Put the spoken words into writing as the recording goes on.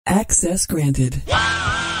Access granted.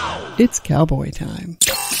 Wow! It's cowboy time.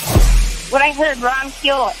 When I heard Ron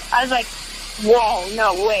Keel, I was like, whoa,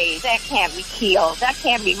 no way. That can't be Keel. That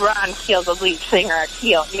can't be Ron Keel, the lead singer of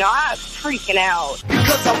Keel. You know, I was freaking out.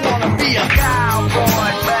 Because I want to be a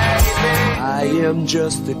cowboy, baby. I am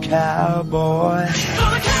just a cowboy. I'm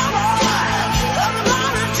a cowboy. I'm a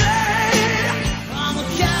modern day. I'm a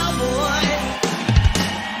cowboy.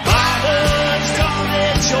 Mama's gone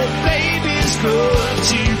and your baby's good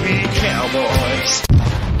to be cowboys.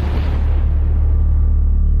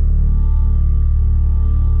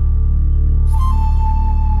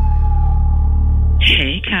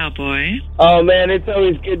 Hey, cowboy. Oh, man, it's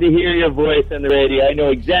always good to hear your voice on the radio. I know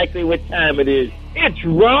exactly what time it is. It's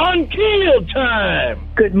Ron Keel time!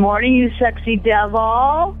 Good morning, you sexy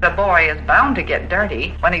devil. The boy is bound to get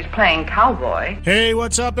dirty when he's playing cowboy. Hey,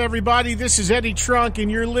 what's up, everybody? This is Eddie Trunk,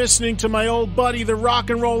 and you're listening to my old buddy, the rock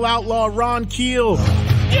and roll outlaw, Ron Keel.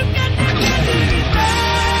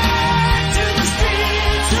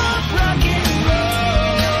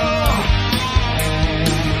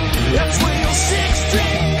 That's where your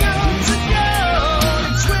six-string comes to go.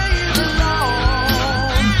 It's where you belong.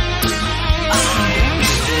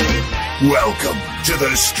 Welcome to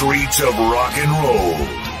the streets of rock and roll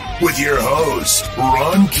with your host,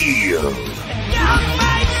 Ron Keel. Young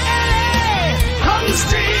lady on the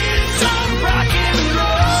streets of rock and roll.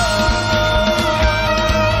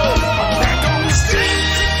 Back on the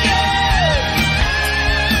streets again.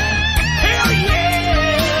 Hell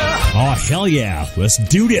yeah. Oh, hell yeah. Let's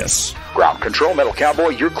do this. Ground control, Metal Cowboy,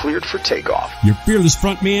 you're cleared for takeoff. Your fearless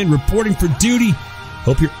frontman reporting for duty.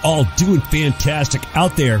 Hope you're all doing fantastic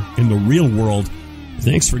out there in the real world.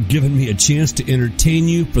 Thanks for giving me a chance to entertain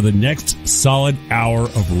you for the next solid hour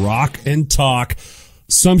of rock and talk.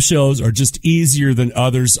 Some shows are just easier than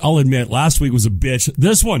others. I'll admit, last week was a bitch.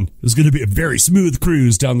 This one is going to be a very smooth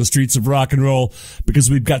cruise down the streets of rock and roll because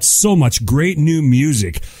we've got so much great new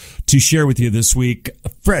music to share with you this week.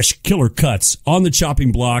 Fresh killer cuts on the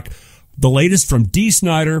chopping block. The latest from Dee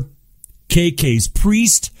Snider, KK's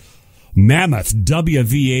Priest, Mammoth,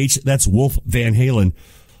 WVH, that's Wolf Van Halen,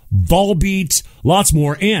 Volbeat, lots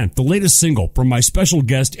more, and the latest single from my special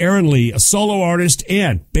guest, Aaron Lee, a solo artist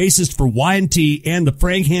and bassist for Y&T and the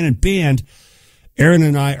Frank Hannon Band. Aaron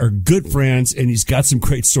and I are good friends, and he's got some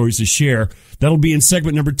great stories to share. That'll be in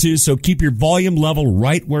segment number 2, so keep your volume level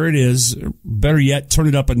right where it is. Better yet, turn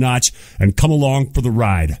it up a notch and come along for the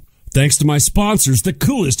ride. Thanks to my sponsors, the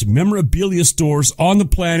coolest memorabilia stores on the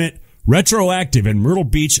planet, Retroactive in Myrtle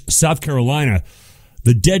Beach, South Carolina.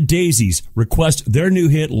 The Dead Daisies request their new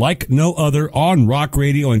hit Like No Other on rock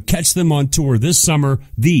radio and catch them on tour this summer,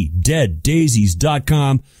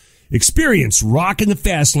 thedeaddaisies.com. Experience rock in the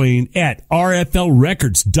fast lane at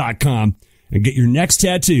rflrecords.com and get your next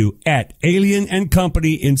tattoo at Alien and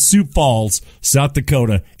Company in Sioux Falls, South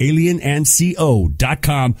Dakota,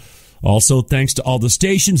 alienandco.com. Also, thanks to all the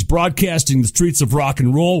stations broadcasting the streets of rock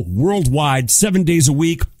and roll worldwide 7 days a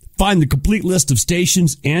week. Find the complete list of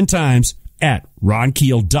stations and times at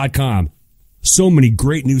ronkeel.com. So many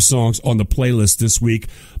great new songs on the playlist this week,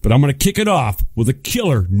 but I'm going to kick it off with a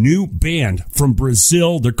killer new band from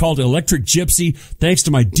Brazil. They're called Electric Gypsy, thanks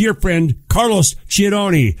to my dear friend Carlos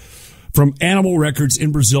Chironi from Animal Records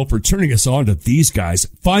in Brazil for turning us on to these guys.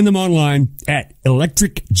 Find them online at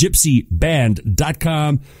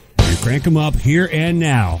electricgypsyband.com. And crank them up here and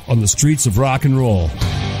now on the streets of rock and roll.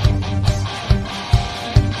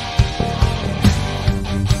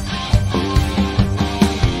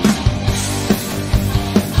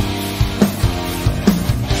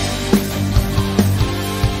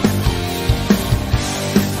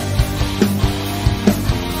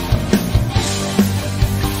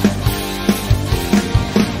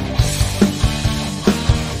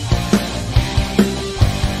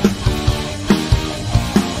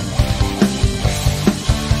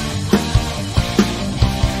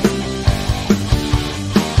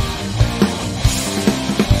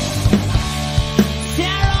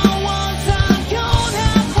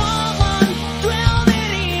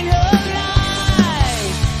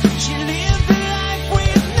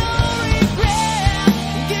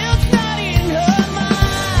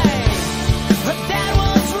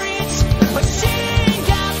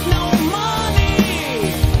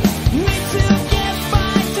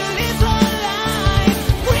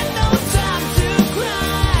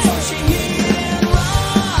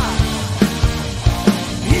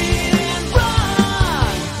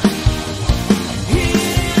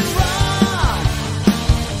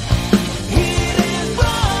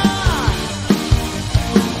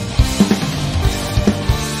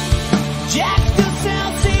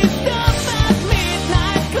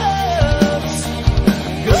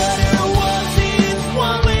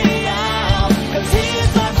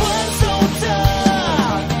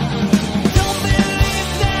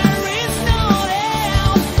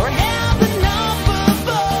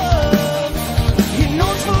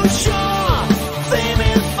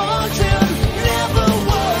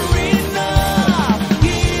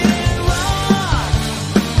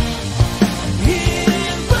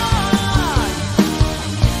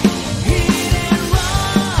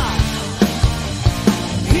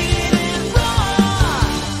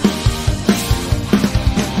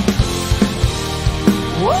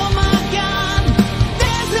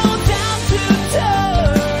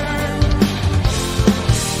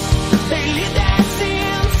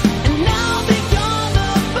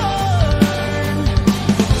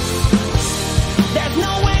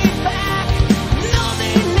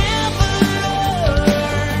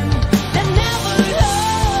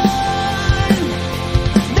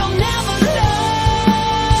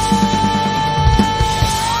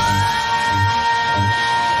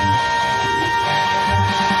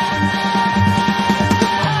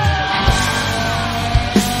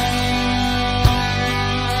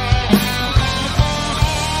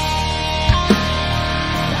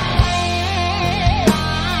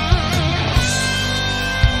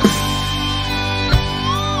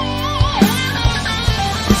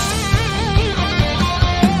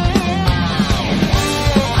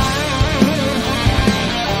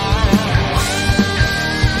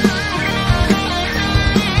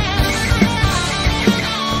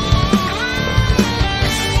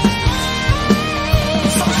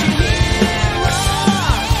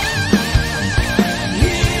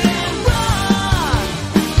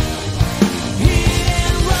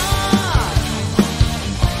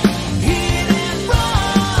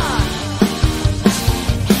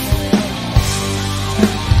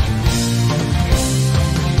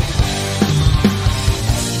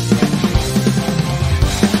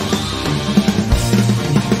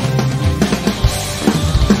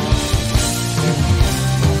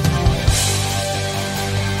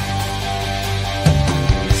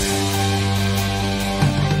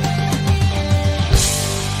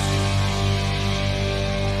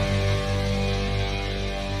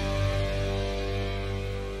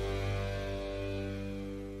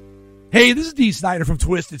 Hey, this is Dee Snider from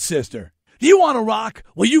Twisted Sister. Do you want to rock?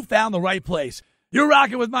 Well, you found the right place. You're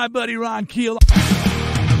rocking with my buddy Ron Keel.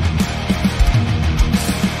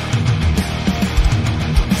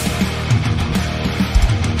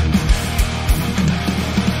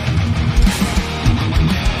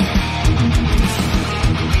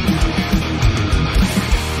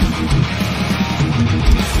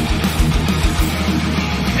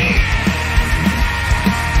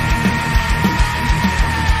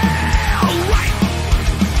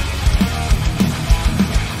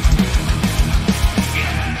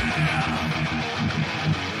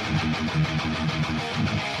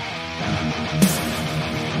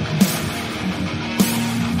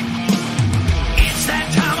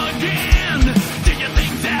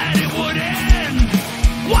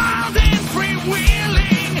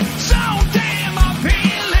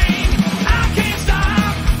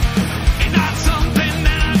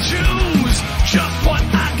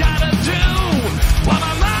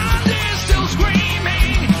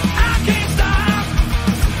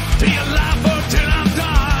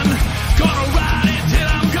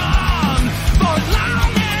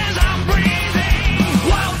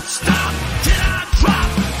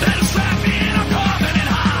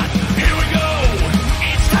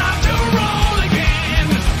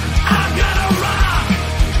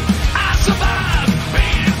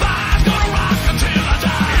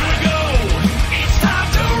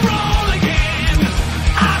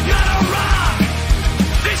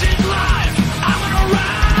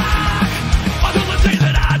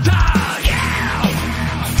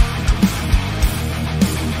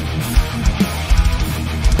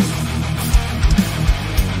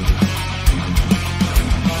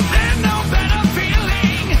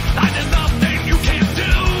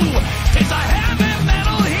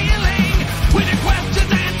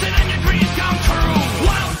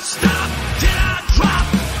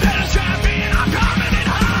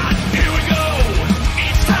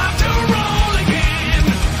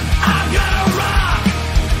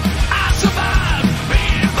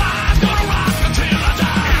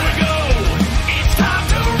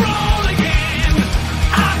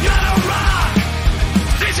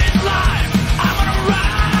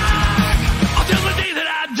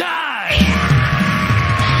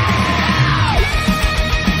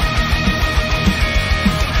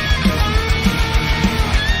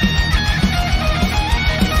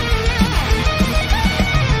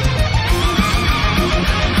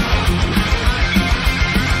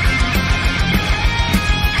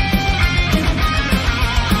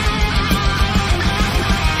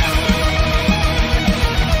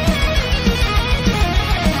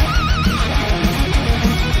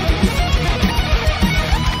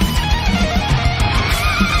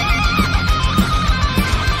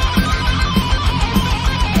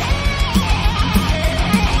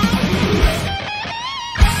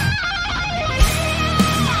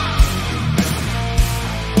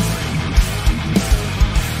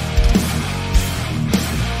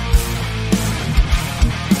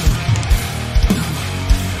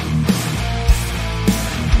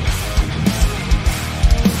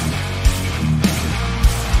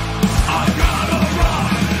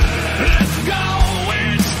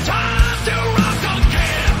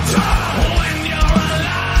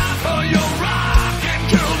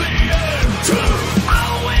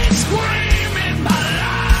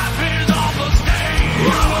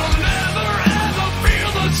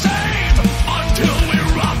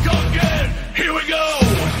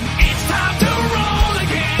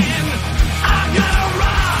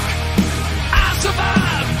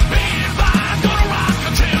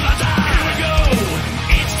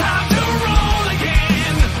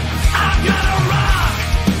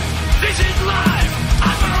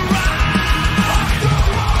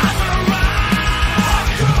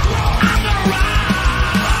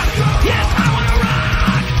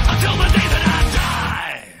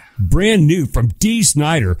 Brand new from Dee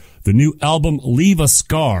Snider, the new album Leave a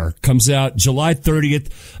Scar comes out July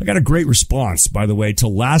 30th. I got a great response, by the way, to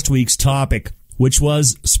last week's topic, which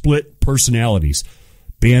was split personalities.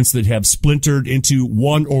 Bands that have splintered into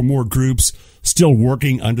one or more groups, still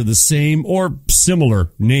working under the same or similar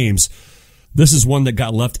names. This is one that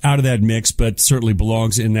got left out of that mix, but certainly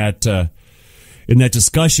belongs in that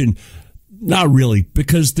discussion. Not really,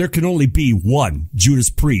 because there can only be one Judas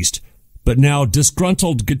Priest. But now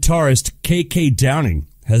disgruntled guitarist KK Downing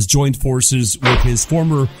has joined forces with his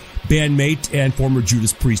former bandmate and former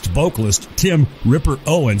Judas Priest vocalist, Tim Ripper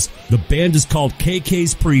Owens. The band is called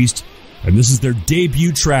KK's Priest, and this is their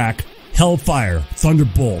debut track, Hellfire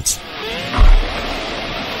Thunderbolt.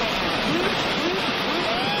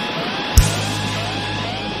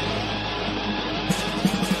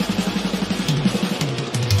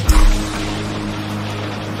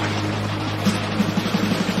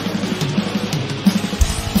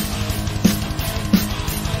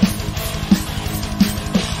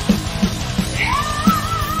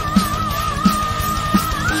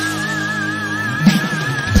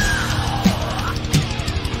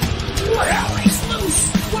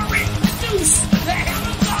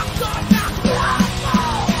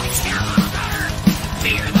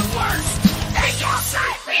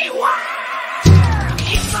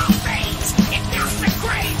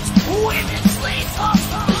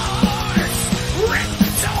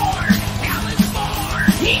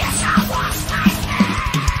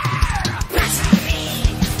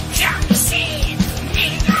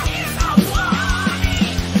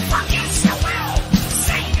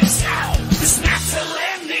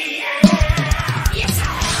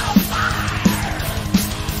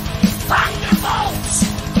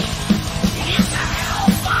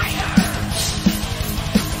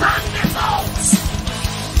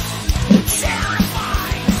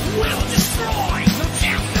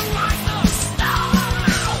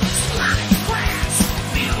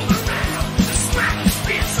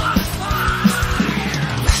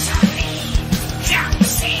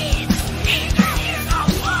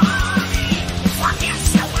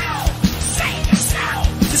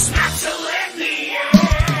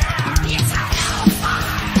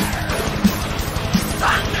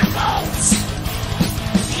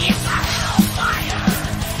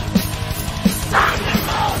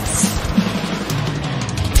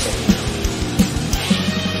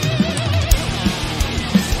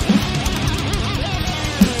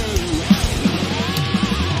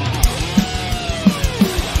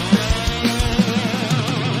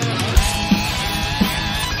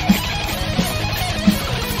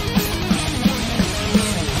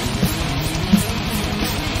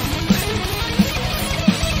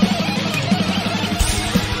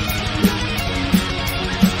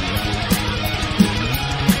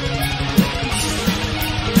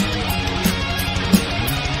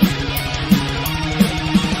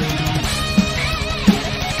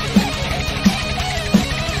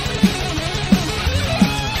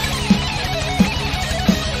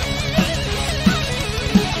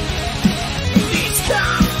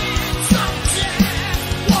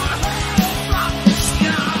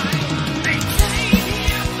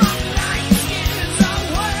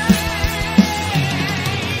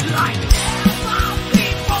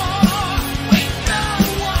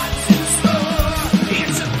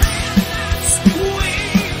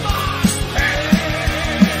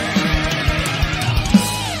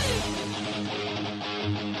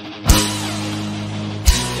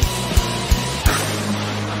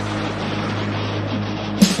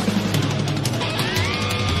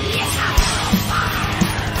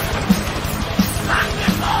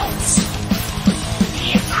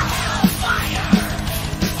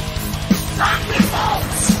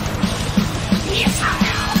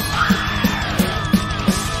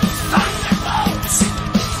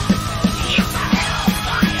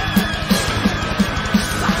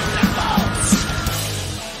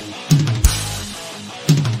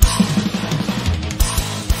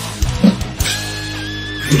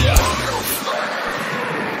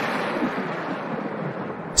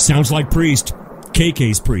 Sounds like Priest.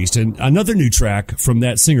 KK's Priest. And another new track from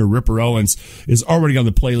that singer Ripper Owens is already on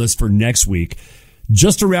the playlist for next week.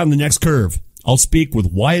 Just around the next curve, I'll speak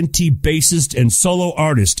with Y&T bassist and solo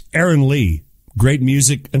artist Aaron Lee. Great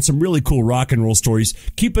music and some really cool rock and roll stories.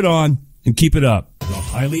 Keep it on and keep it up. The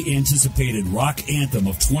highly anticipated rock anthem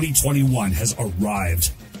of 2021 has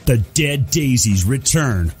arrived. The Dead Daisies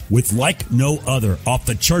return with Like No Other off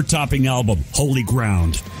the chart-topping album Holy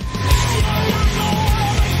Ground.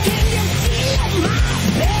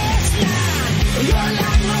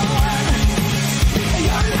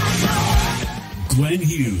 Glenn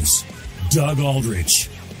Hughes, Doug Aldrich,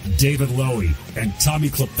 David Lowy, and Tommy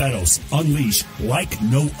Klepetos unleash Like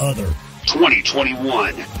No Other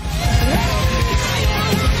 2021.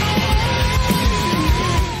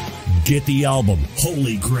 Get the album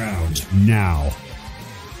Holy Ground now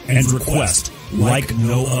and request Like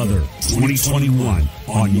No Other 2021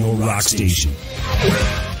 on your rock station.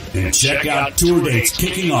 And check out tour dates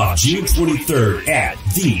kicking off June 23rd at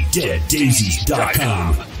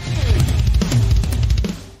thedeaddaisies.com.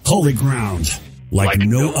 Holy Ground, like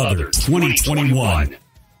no other 2021.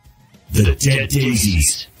 The Dead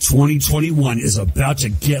Daisies 2021 is about to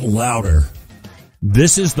get louder.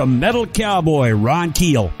 This is the Metal Cowboy, Ron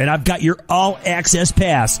Keel, and I've got your all-access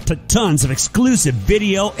pass to tons of exclusive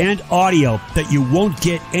video and audio that you won't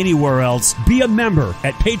get anywhere else. Be a member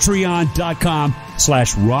at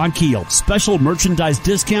patreon.com/Ron Keel. Special merchandise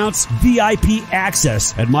discounts, VIP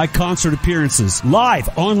access at my concert appearances, live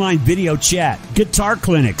online video chat, guitar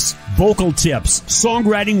clinics, vocal tips,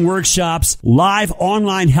 songwriting workshops, live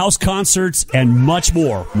online house concerts, and much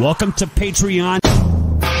more. Welcome to Patreon.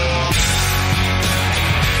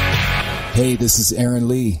 Hey, this is Aaron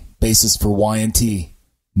Lee, bassist for Y&T.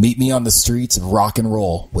 Meet me on the streets of rock and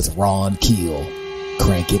roll with Ron Keel.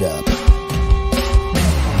 Crank it up.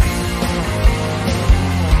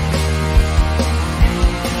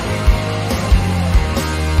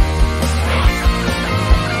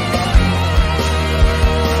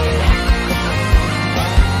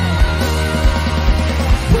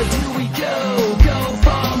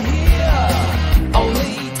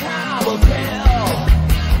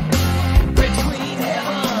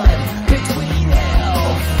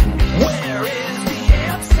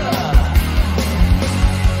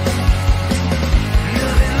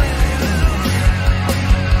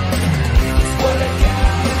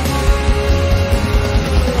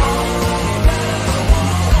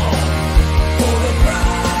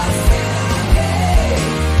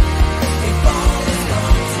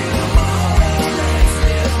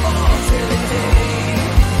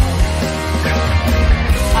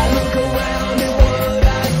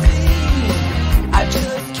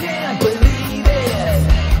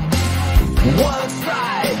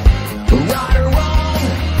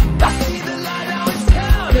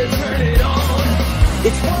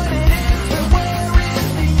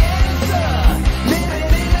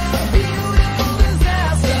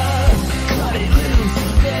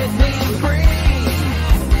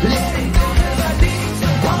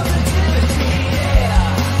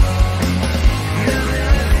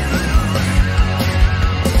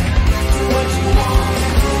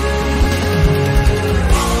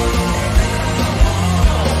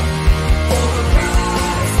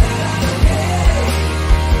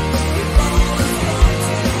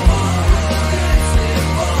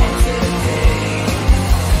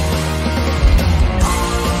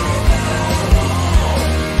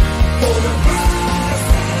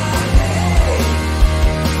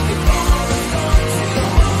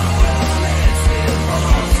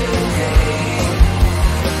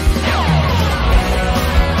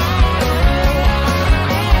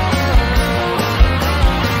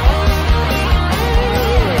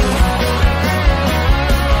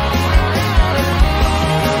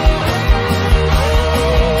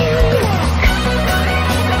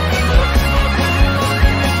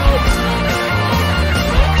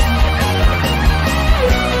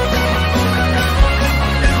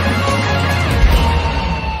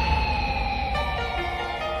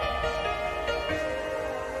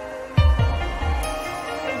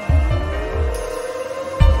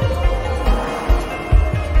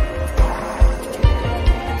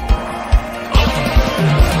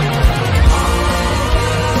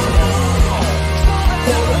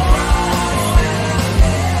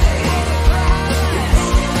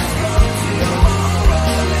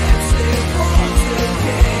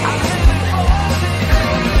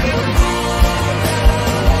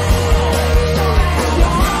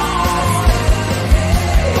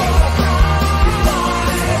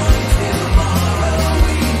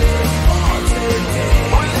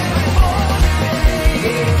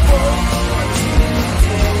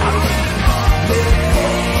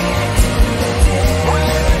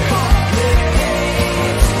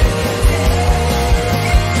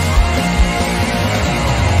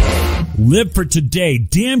 Live for Today.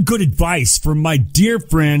 Damn good advice from my dear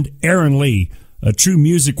friend Aaron Lee, a true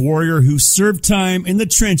music warrior who served time in the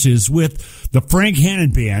trenches with the Frank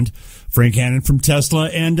Hannon Band. Frank Hannon from Tesla.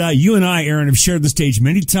 And you and I, Aaron, have shared the stage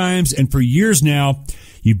many times, and for years now,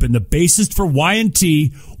 you've been the bassist for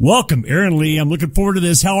Y&T. Welcome, Aaron Lee. I'm looking forward to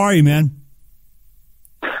this. How are you, man?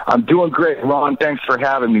 I'm doing great, Ron. Thanks for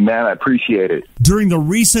having me, man. I appreciate it. During the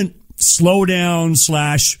recent slowdown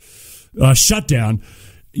 / shutdown,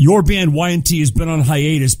 your band Y&T has been on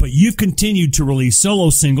hiatus, but you've continued to release solo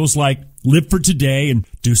singles like Live for Today and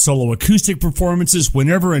do solo acoustic performances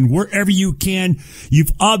whenever and wherever you can.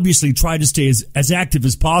 You've obviously tried to stay as active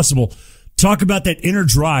as possible. Talk about that inner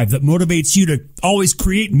drive that motivates you to always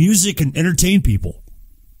create music and entertain people.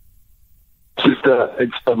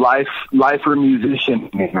 It's the life for a musician,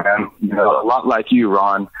 man. You know, a lot like you,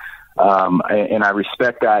 Ron. And I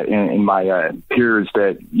respect that in my peers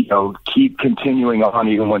that, you know, keep continuing on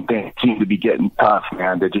even when things seem to be getting tough,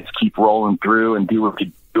 man, to just keep rolling through and do what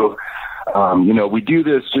you do. You know, we do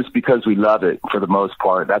this just because we love it for the most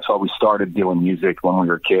part. That's why we started doing music when we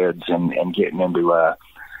were kids and getting into,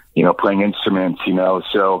 you know, playing instruments, you know.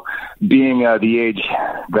 So being the age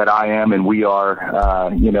that I am and we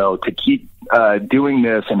are, you know, to keep doing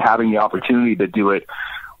this and having the opportunity to do it,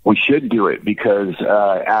 we should do it because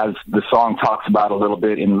as the song talks about a little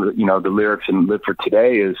bit in, you know, the lyrics in Live for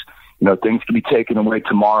Today is, you know, things can be taken away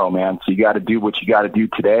tomorrow, man. So you got to do what you got to do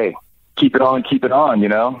today. Keep it on, you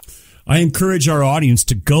know. I encourage our audience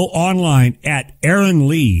to go online at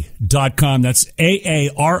aaronleigh.com. That's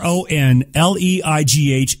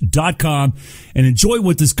AARONLEIGH.com and enjoy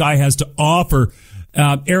what this guy has to offer.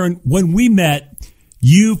 Aaron, when we met,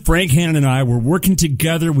 you, Frank Hannon, and I were working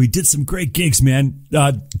together. We did some great gigs, man.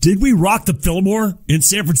 Did we rock the Fillmore in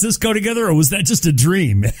San Francisco together, or was that just a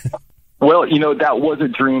dream? Well, you know, that was a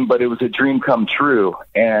dream, but it was a dream come true.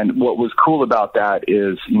 And what was cool about that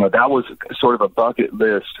is, you know, that was sort of a bucket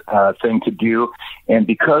list thing to do. And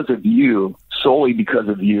because of you, solely because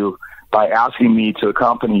of you, by asking me to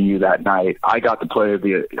accompany you that night, I got to play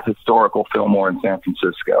the historical Fillmore in San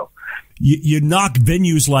Francisco. You knock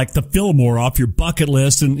venues like the Fillmore off your bucket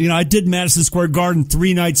list. And, you know, I did Madison Square Garden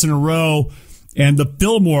 3 nights in a row, and the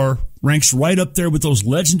Fillmore ranks right up there with those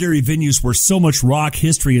legendary venues where so much rock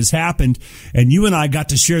history has happened. And you and I got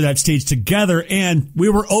to share that stage together, and we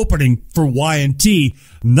were opening for Y&T.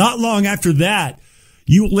 Not long after that,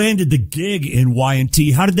 you landed the gig in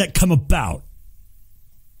Y&T. How did that come about?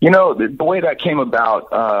 You know, the way that came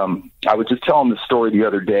about, I was just telling the story the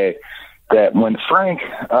other day that when Frank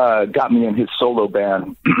got me in his solo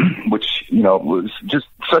band, which, you know, was just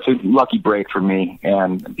such a lucky break for me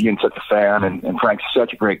and being such a fan, and Frank's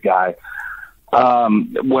such a great guy.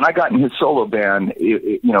 When I got in his solo band,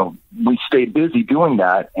 you know, we stayed busy doing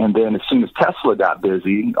that. And then as soon as Tesla got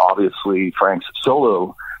busy, obviously Frank's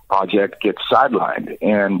solo project gets sidelined.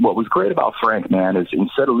 And what was great about Frank, man, is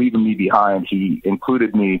instead of leaving me behind, he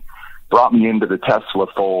included me, brought me into the Tesla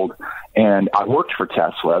fold, and I worked for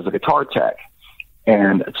Tesla as a guitar tech.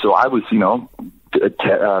 And so I was, you know,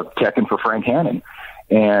 teching for Frank Hannon.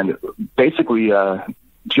 And basically,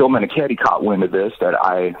 Joe Menichetti caught wind of this, that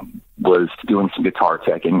I was doing some guitar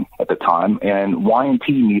teching at the time, and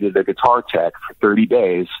Y&T needed a guitar tech for 30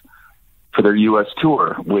 days for their U.S.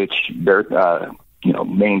 tour, which their, you know,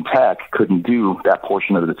 main tech couldn't do that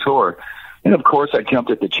portion of the tour. And of course, I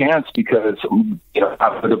jumped at the chance because, you know,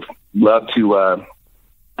 I would have loved to,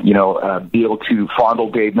 you know, be able to fondle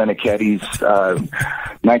Dave Menichetti's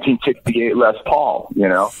 1968 Les Paul, you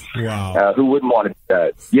know. Wow. Who wouldn't want to do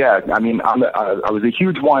that? Yeah, I mean, I was a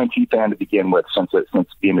huge Y&T fan to begin with since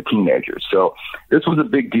being a teenager. So this was a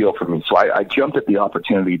big deal for me. So I jumped at the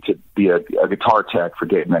opportunity to be a guitar tech for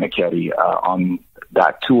Dave Menichetti on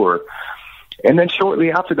that tour. And then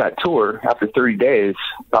shortly after that tour, after 30 days,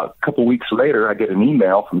 about a couple weeks later, I get an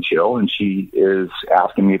email from Jill, and she is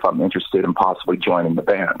asking me if I'm interested in possibly joining the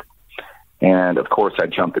band. And, of course, I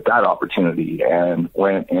jumped at that opportunity and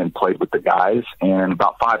went and played with the guys. And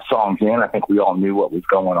about 5 songs in, I think we all knew what was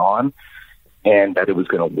going on and that it was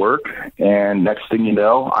going to work. And next thing you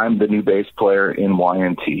know, I'm the new bass player in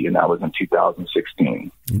Y&T, and that was in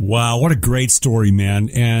 2016. Wow, what a great story, man.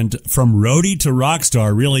 And from roadie to rock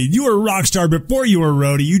star, really. You were a rock star before you were a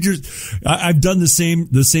roadie. I've done the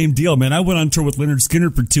same deal, man. I went on tour with Lynyrd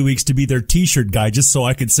Skynyrd for 2 weeks to be their t-shirt guy, just so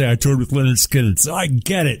I could say I toured with Lynyrd Skynyrd. So I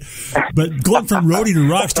get it. But going from roadie to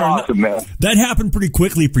rock star, awesome, man. That happened pretty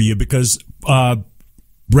quickly for you because,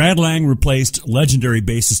 Brad Lang replaced legendary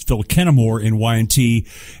bassist Phil Kennemore in Y&T,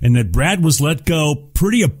 and that Brad was let go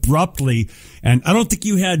pretty abruptly. And I don't think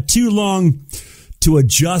you had too long to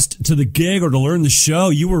adjust to the gig or to learn the show?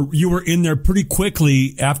 You were in there pretty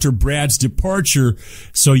quickly after Brad's departure,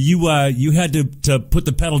 so you had to put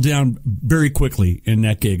the pedal down very quickly in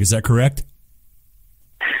that gig. Is that correct?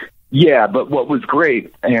 Yeah, but what was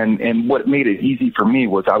great and what made it easy for me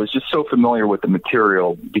was I was just so familiar with the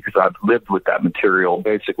material because I've lived with that material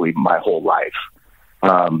basically my whole life.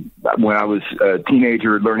 When I was a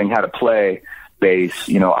teenager learning how to play bass,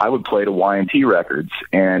 I would play to Y&T records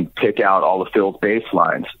and pick out all of Phil's bass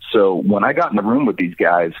lines. So when I got in the room with these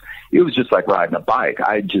guys, it was just like riding a bike.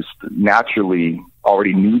 I just naturally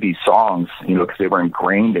already knew these songs, because they were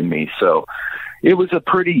ingrained in me. So it was a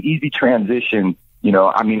pretty easy transition.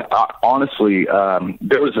 Honestly,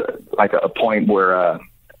 there was a point where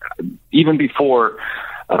even before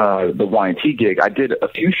the Y&T gig, I did a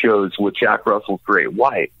few shows with Jack Russell's Great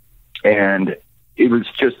White, and it was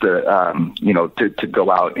just to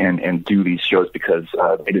go out and do these shows because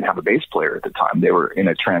they didn't have a bass player at the time. They were in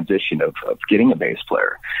a transition of getting a bass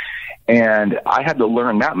player, and I had to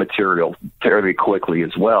learn that material fairly quickly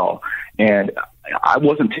as well. And I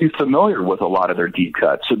wasn't too familiar with a lot of their deep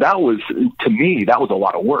cuts. So to me, that was a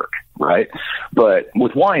lot of work, right? But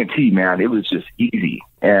with Y&T, man, it was just easy.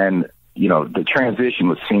 And, the transition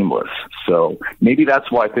was seamless. So maybe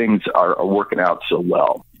that's why things are working out so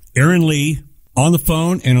well. Aaron Lee on the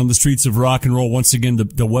phone and on the streets of rock and roll. Once again,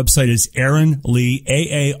 the website is Aaron Lee,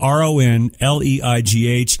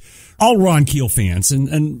 AARONLEIGH. All Ron Keel fans,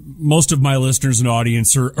 and most of my listeners and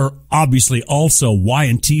audience are obviously also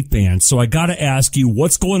Y&T fans. So I got to ask you,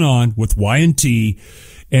 what's going on with Y&T,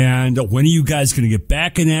 and when are you guys going to get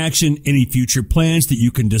back in action? Any future plans that you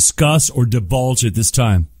can discuss or divulge at this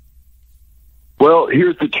time? Well,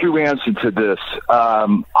 here's the true answer to this.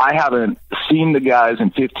 I haven't seen the guys in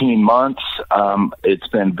 15 months. It's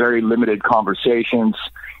been very limited conversations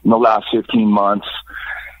in the last 15 months.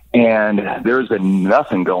 And there's been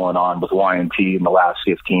nothing going on with Y&T in the last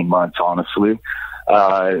 15 months, honestly.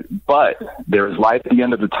 But there's light at the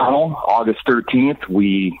end of the tunnel. August 13th,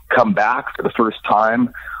 we come back for the first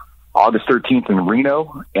time. August 13th in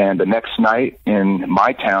Reno, and the next night in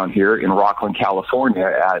my town here in Rockland, California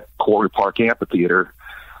at Quarry Park Amphitheater,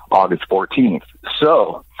 August 14th.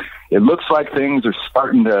 So it looks like things are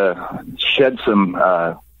starting to shed some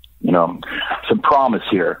promise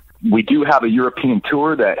here. We do have a European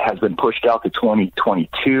tour that has been pushed out to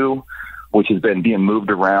 2022, which has been being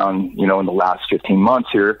moved around, in the last 15 months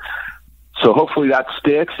here. So hopefully that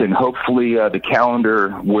sticks, and hopefully the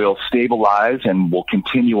calendar will stabilize and we'll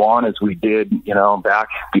continue on as we did, back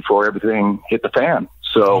before everything hit the fan.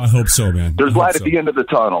 So I hope so, man. There's light at the end of the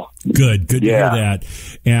tunnel. Good to hear that.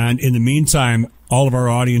 And in the meantime, all of our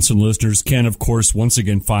audience and listeners can, of course, once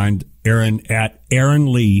again find Aaron at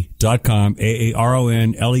AaronLeigh.com,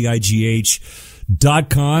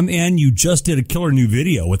 AaronLeigh.com. And you just did a killer new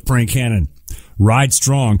video with Frank Hannon, Ride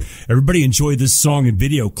Strong. Everybody enjoyed this song and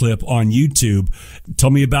video clip on YouTube. Tell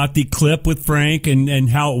me about the clip with Frank and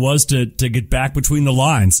how it was to get back between the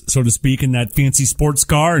lines, so to speak, in that fancy sports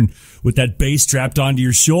car and with that bass strapped onto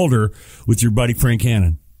your shoulder with your buddy Frank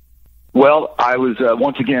Hannon. Well, I was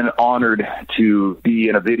once again honored to be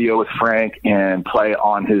in a video with Frank and play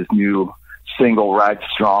on his new single, Ride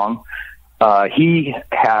Strong. He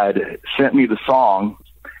had sent me the song,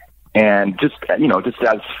 and just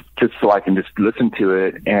so I can just listen to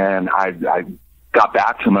it. And I got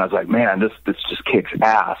back to him and I was like, man, this just kicks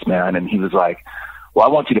ass, man. And he was like, well, I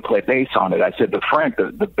want you to play bass on it. I said, but Frank,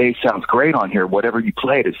 the bass sounds great on here. Whatever you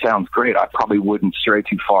played, it sounds great. I probably wouldn't stray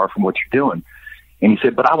too far from what you're doing. And he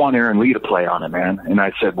said, but I want Aaron Lee to play on it, man. And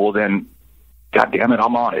I said, well, then, God damn it,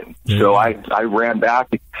 I'm on it. Yeah. So I ran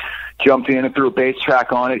back, jumped in and threw a bass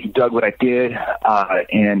track on it. He dug what I did,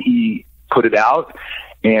 and he put it out.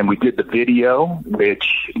 And we did the video, which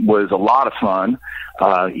was a lot of fun.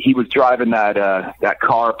 He was driving that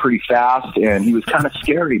car pretty fast, and he was kind of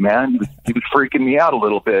scary, man. He was freaking me out a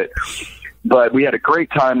little bit. But we had a great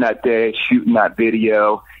time that day shooting that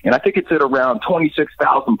video. And I think it's at around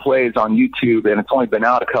 26,000 plays on YouTube, and it's only been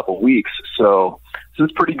out a couple weeks. So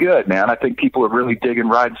it's pretty good, man. I think people are really digging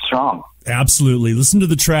Ride Strong. Absolutely. Listen to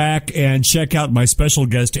the track and check out my special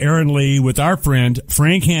guest, Aaron Lee, with our friend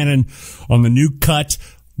Frank Hannon on the new cut,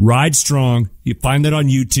 Ride Strong. You find that on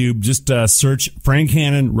YouTube. Just search Frank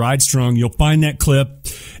Hannon, Ride Strong. You'll find that clip,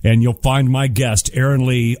 and you'll find my guest, Aaron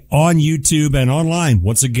Lee, on YouTube and online,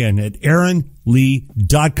 once again, at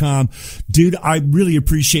AaronLeigh.com. Dude, I really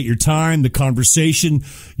appreciate your time, the conversation,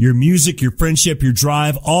 your music, your friendship, your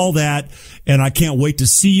drive, all that. And I can't wait to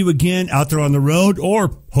see you again out there on the road,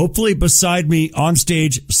 or hopefully beside me on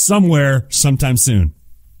stage somewhere sometime soon.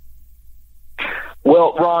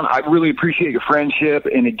 Well, Ron, I really appreciate your friendship,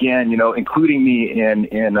 and again, including me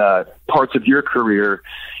in parts of your career.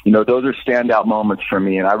 Those are standout moments for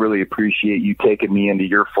me, and I really appreciate you taking me into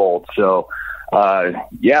your fold. So,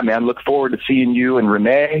 yeah, man, look forward to seeing you and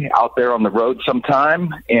Renee out there on the road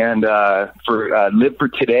sometime. And for Live for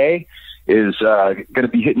Today is going to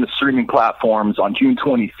be hitting the streaming platforms on June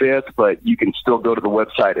 25th, but you can still go to the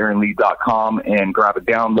website aaronlee.com and grab a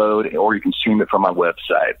download, or you can stream it from my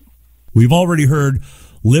website. We've already heard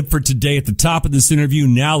Live for Today at the top of this interview.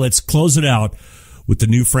 Now let's close it out with the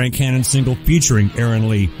new Frank Hannon single featuring Aaron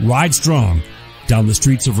Lee, Ride Strong, Down the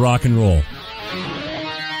Streets of Rock and Roll.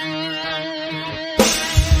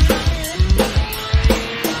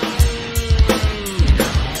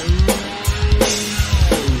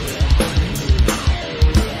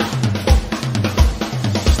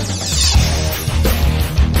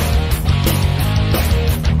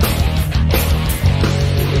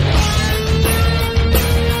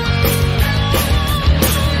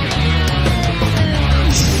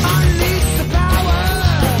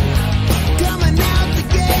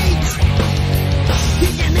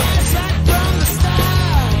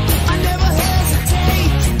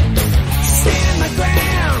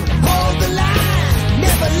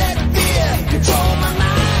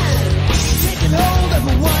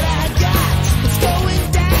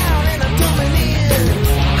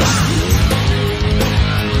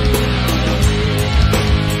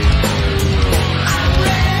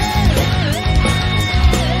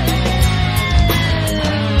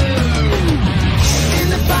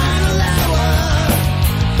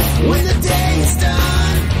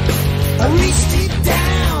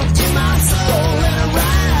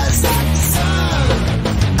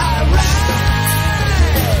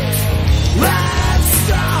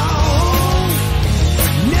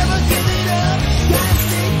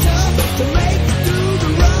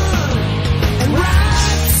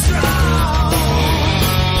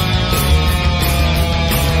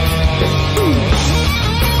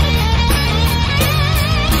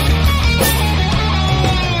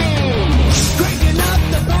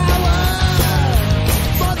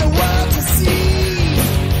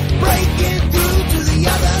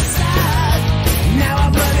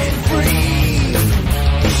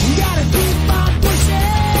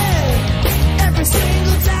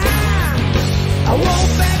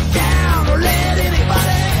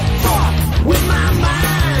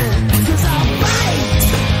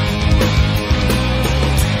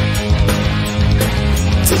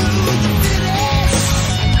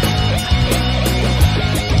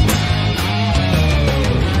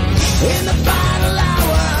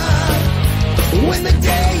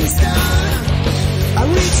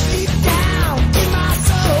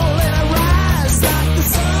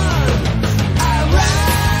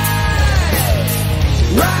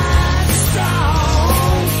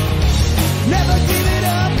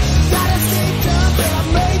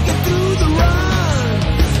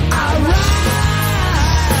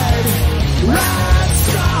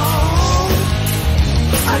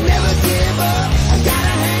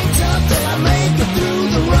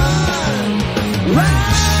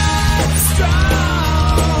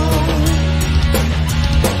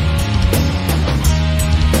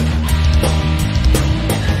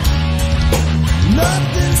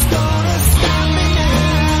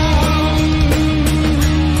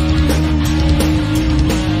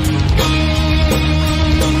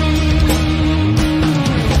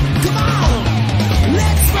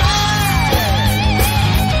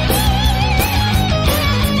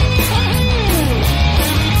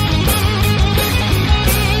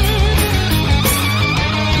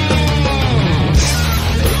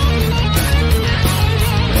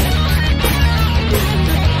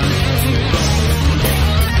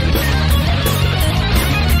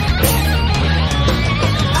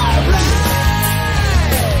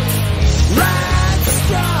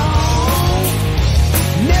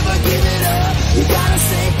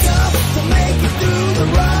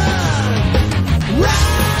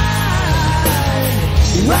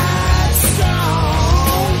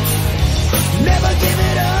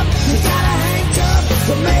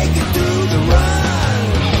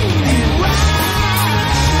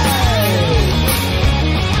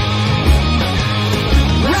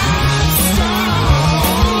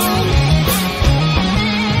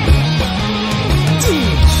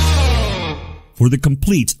 For the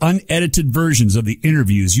complete, unedited versions of the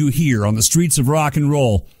interviews you hear on the streets of rock and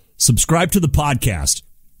roll, subscribe to the podcast,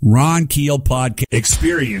 Ron Keel Podcast.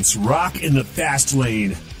 Experience rock in the fast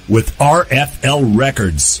lane with RFL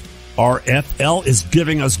Records. RFL is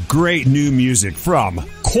giving us great new music from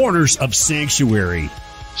Corners of Sanctuary,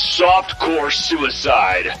 Softcore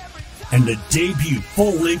Suicide, and the debut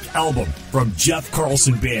full-length album from Jeff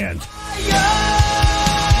Carlson Band.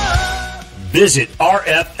 Visit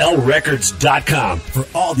rflrecords.com for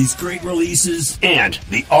all these great releases and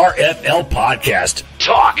the RFL podcast.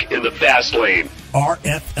 Talk in the fast lane.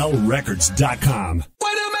 rflrecords.com.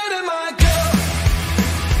 Wait a minute, my girl.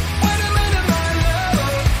 Wait a minute, my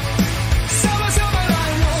love. Summer, summer,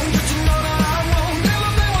 I want you to know that I won't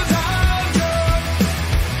never be without you.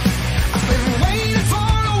 I've been waiting for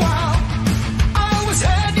a while. I always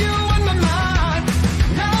had you in my mind.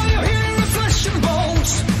 Now you're here in flesh and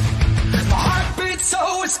bones. My heart beats so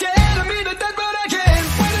it's scared of me to death, but I can't.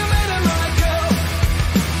 Wait a minute, my girl.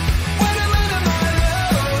 Wait a minute, my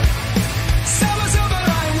love. Summer, summer, I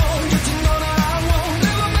want you to know that I won't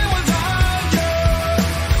never be without you.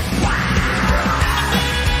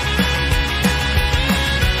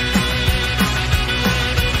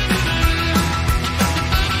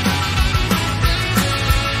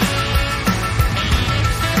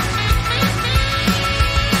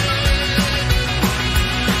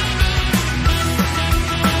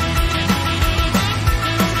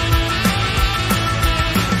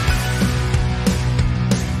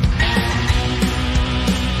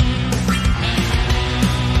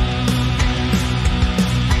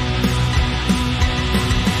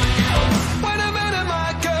 Wait a minute,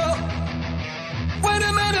 my girl. Wait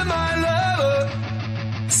a minute, my lover.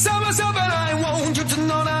 Summer, summer, I want you to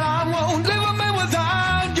know that I won't live a minute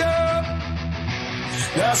without you.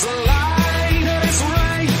 There's a light that is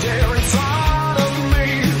right there in front of me,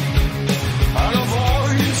 and a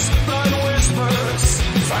voice that whispers,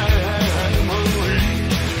 family.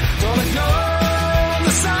 Don't ignore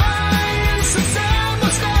the signs that stand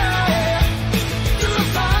must there. You'll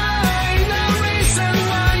find a reason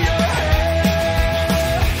why you're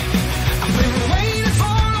here. I've been waiting for a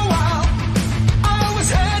while. I always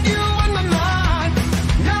had you in my mind.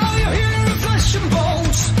 Now you're here in flesh and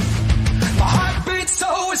bones. My heart beats so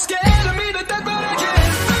it's scared of me to death, but I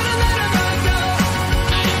can't. Wait a minute, my girl.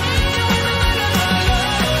 Wait a minute, my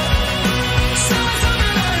love. Summer,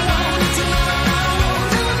 summer, I want you to know that I won't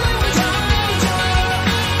never be without you.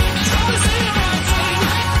 Try to say the right thing.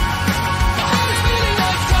 My heart is beating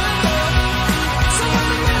like thunder. So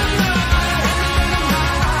wait a minute, my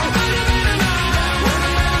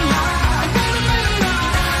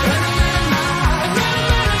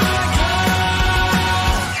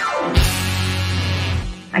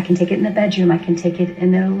I can take it in the bedroom, I can take it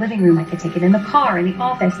in the living room, I can take it in the car, in the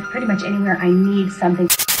office, pretty much anywhere I need something.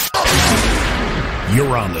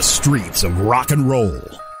 You're on the streets of rock and roll.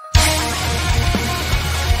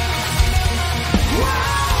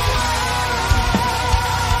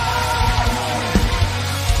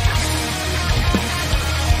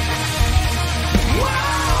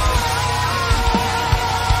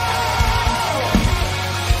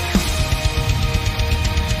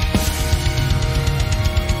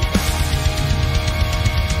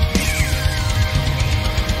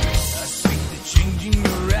 Changing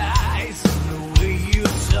your eyes, the way you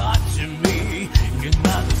talk to me. You're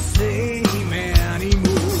not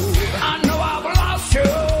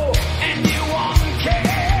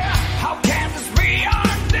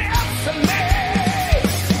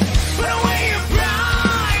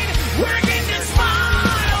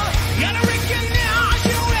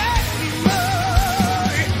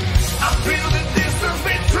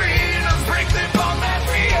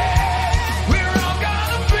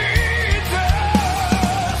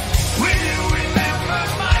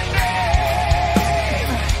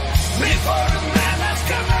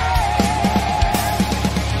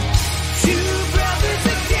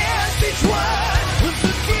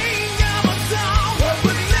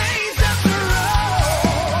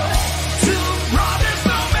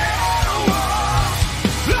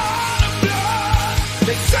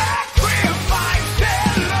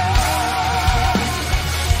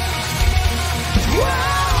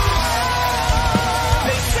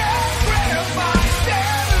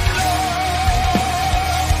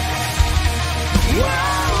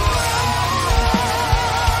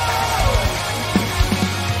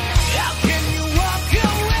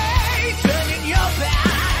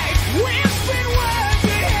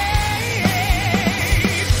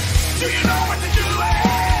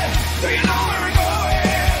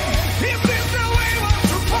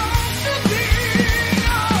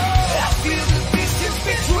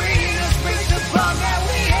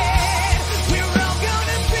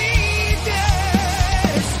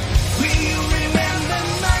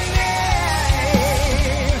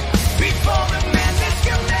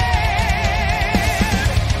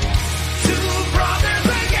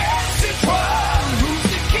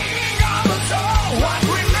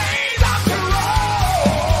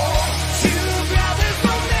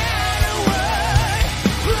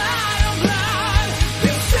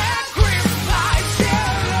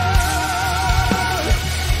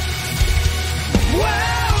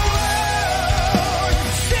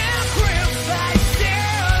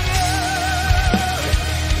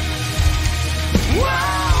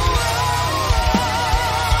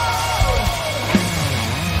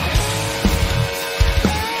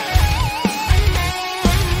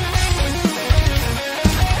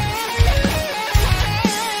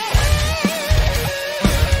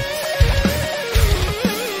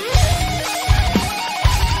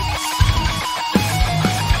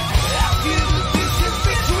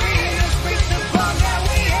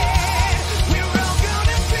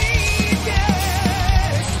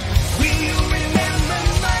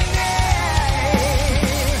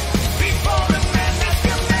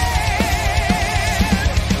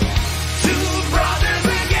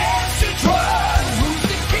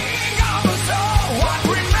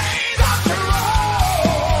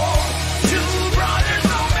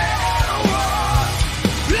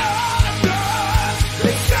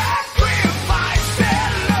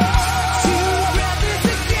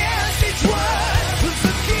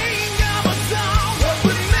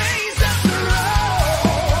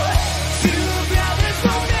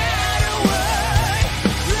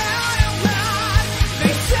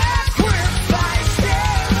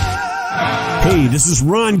Hey, this is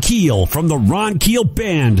Ron Keel from the Ron Keel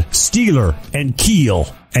Band, Steeler and Keel.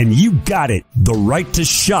 And you got it, the right to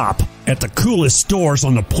shop at the coolest stores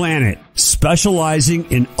on the planet, specializing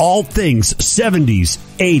in all things 70s,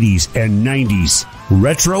 80s, and 90s.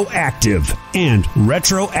 Retroactive and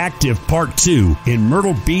Retroactive Part 2 in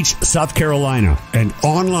Myrtle Beach, South Carolina, and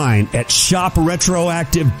online at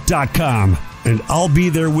shopretroactive.com. And I'll be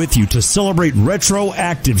there with you to celebrate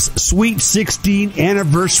Retroactive's Sweet 16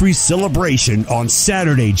 anniversary celebration on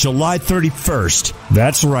Saturday, July 31st.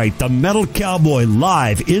 That's right, the Metal Cowboy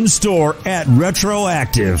live in-store at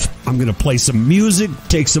Retroactive. I'm going to play some music,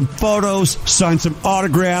 take some photos, sign some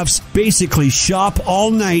autographs, basically shop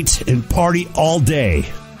all night and party all day.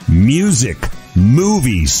 Music,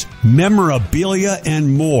 movies, memorabilia,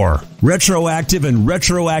 and more. Retroactive and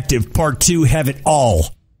Retroactive Part 2 have it all.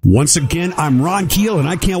 Once again, I'm Ron Keel, and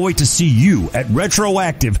I can't wait to see you at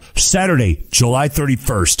Retroactive Saturday, July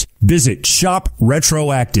 31st. Visit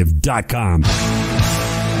shopretroactive.com.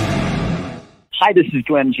 Hi, this is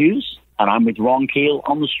Glenn Hughes, and I'm with Ron Keel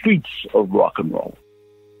on the streets of rock and roll.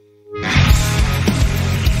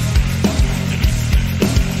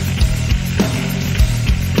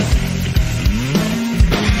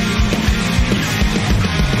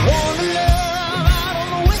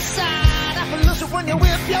 When you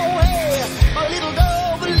whip your hair, my little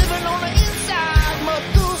dove living on the inside,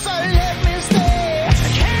 Medusa, let me stay.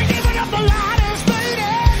 Can't give it up the lightest, baby.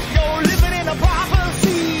 You're living in a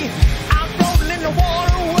prophecy. I'm floating in the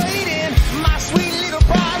water waiting, my sweet little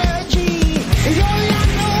prodigy. You're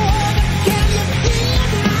like no other, can you feel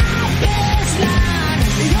my baseline?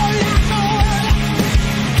 You're like no other,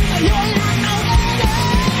 you're like no other,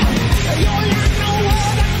 you're like no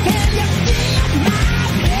other, can you feel my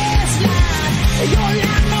baseline? You're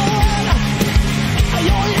like no other. You're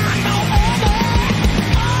like no other.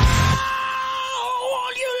 Oh,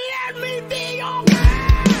 won't you let me be your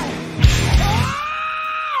girl?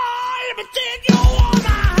 Oh, let me take you on my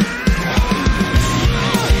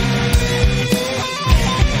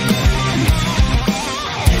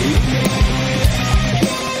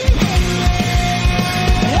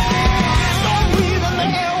Don't breathe in the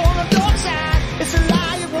air on the dark side. It's a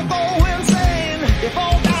lie, you will go insane. You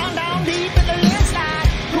fall down deep in the landslide.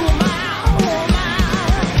 Who am I?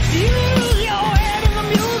 Use your head in the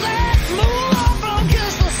music. Move on from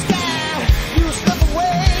kiss the sky. You step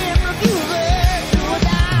away and refuse it. Do or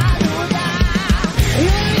die, do or die.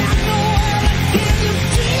 You're like no other. Can you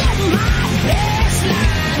feel my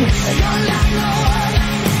baseline? You're like no other.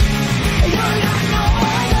 You're like no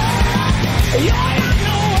other. You're like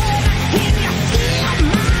no other. Can you feel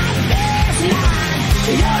my baseline?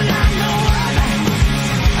 You're like no other.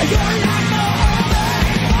 You're like no other.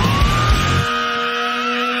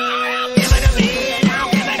 Give it to me, now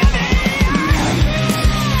give it to me.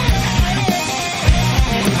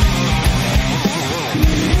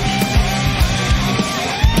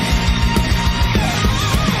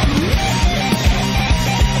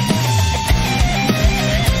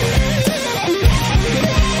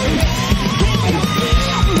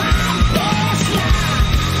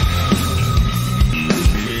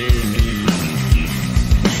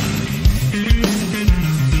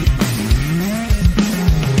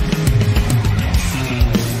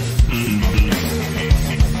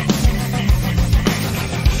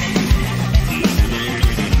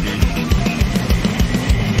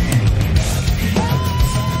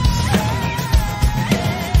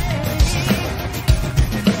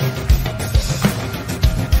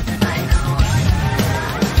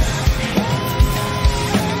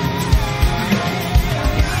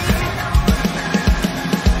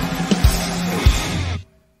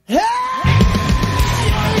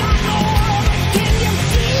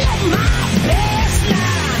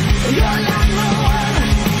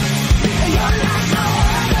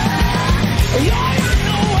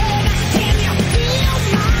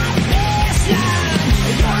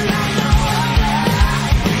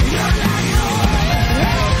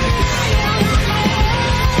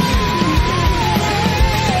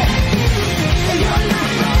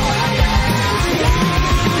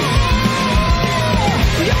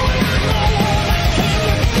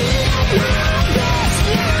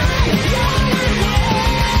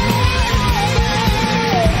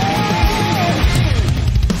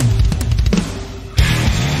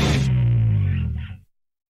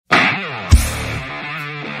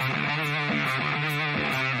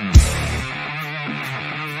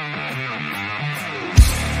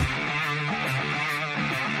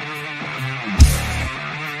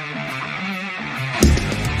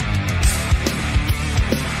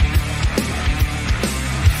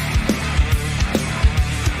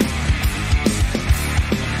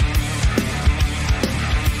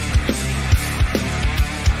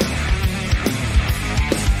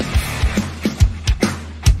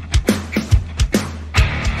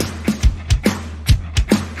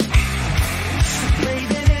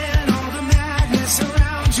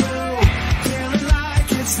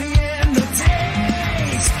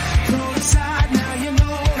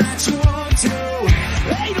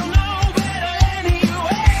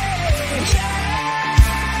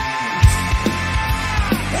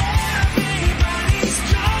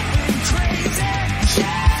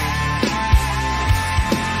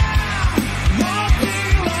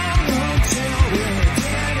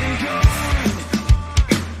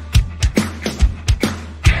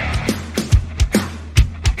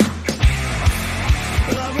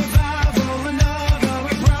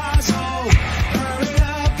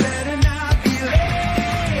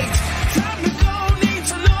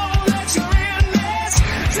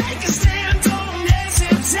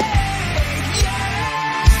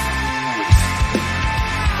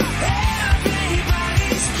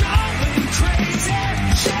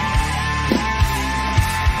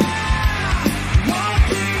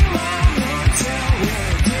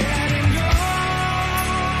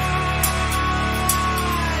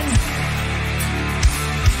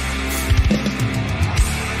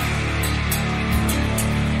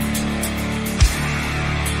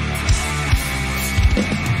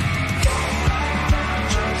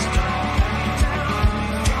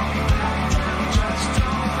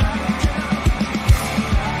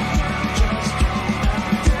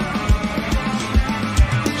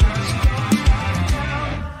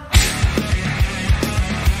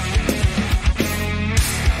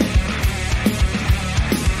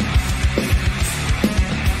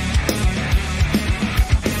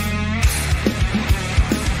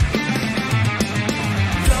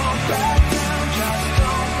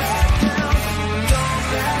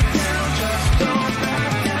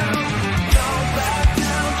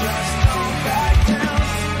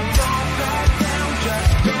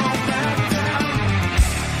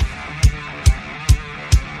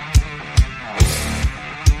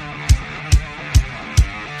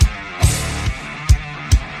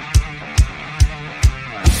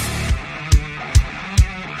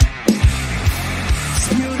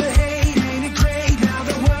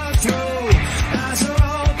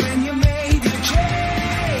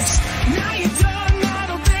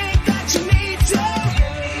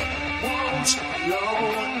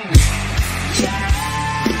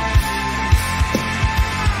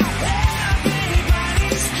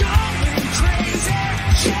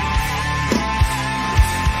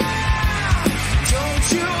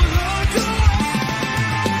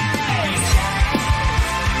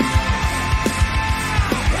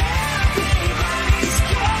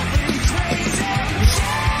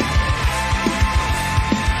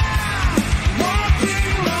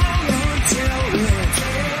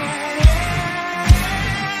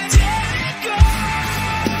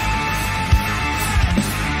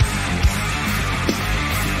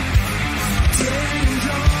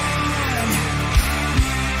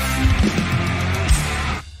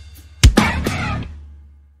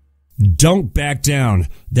 Don't Back Down.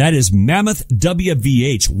 That is Mammoth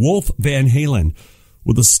WVH, Wolf Van Halen,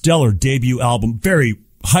 with a stellar debut album. Very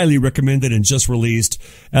highly recommended and just released,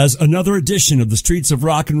 as another edition of the Streets of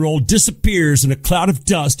Rock and Roll disappears in a cloud of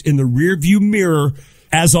dust in the rearview mirror.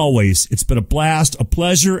 As always, it's been a blast, a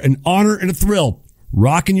pleasure, an honor, and a thrill.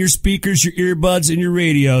 Rocking your speakers, your earbuds, and your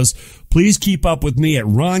radios. Please keep up with me at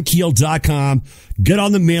ronkeel.com. Get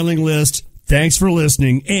on the mailing list. Thanks for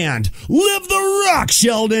listening, and live the rock,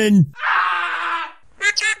 Sheldon!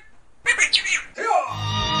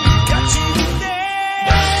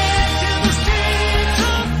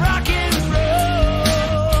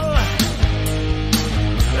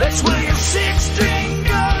 That's where your six-string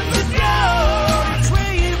guns are go. That's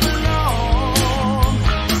where you belong.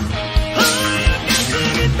 Oh, you got to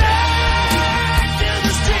get back to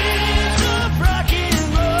the streets of rock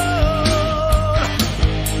and roll.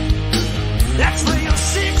 That's where your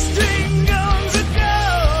six-string guns are go.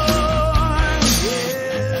 Yeah.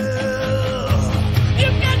 You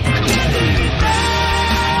got to get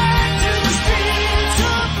back to the streets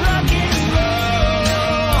of rock and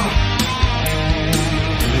roll.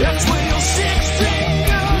 That's where your six-string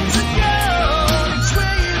guns are go. That's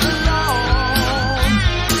where you belong.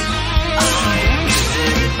 Oh, you got to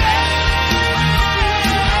get back.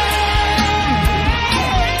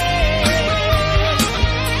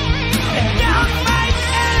 And down right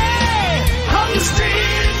alley on the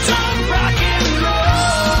streets of rock and roll.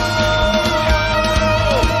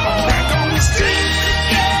 Back on the streets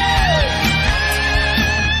again.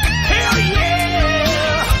 Hell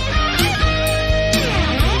yeah.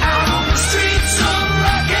 Out on the streets of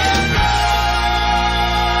rock and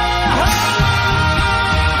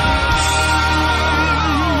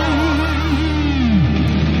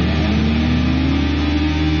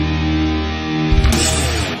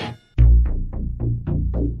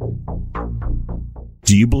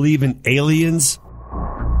Do you believe in aliens?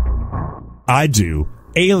 I do.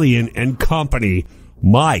 Alien and Company,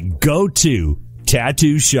 my go-to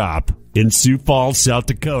tattoo shop in Sioux Falls, South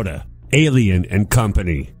Dakota. Alien and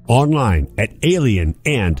Company. Online at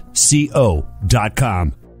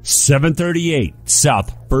alienandco.com. 738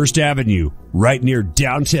 South 1st Avenue, right near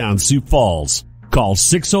downtown Sioux Falls. Call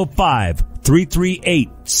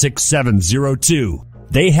 605-338-6702.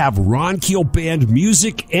 They have Ron Keel Band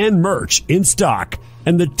music and merch in stock,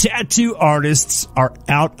 and the tattoo artists are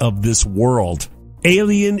out of this world.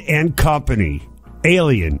 Alien and Company.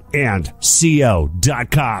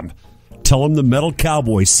 alienandco.com. Tell them the Metal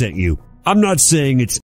Cowboy sent you. I'm not saying it's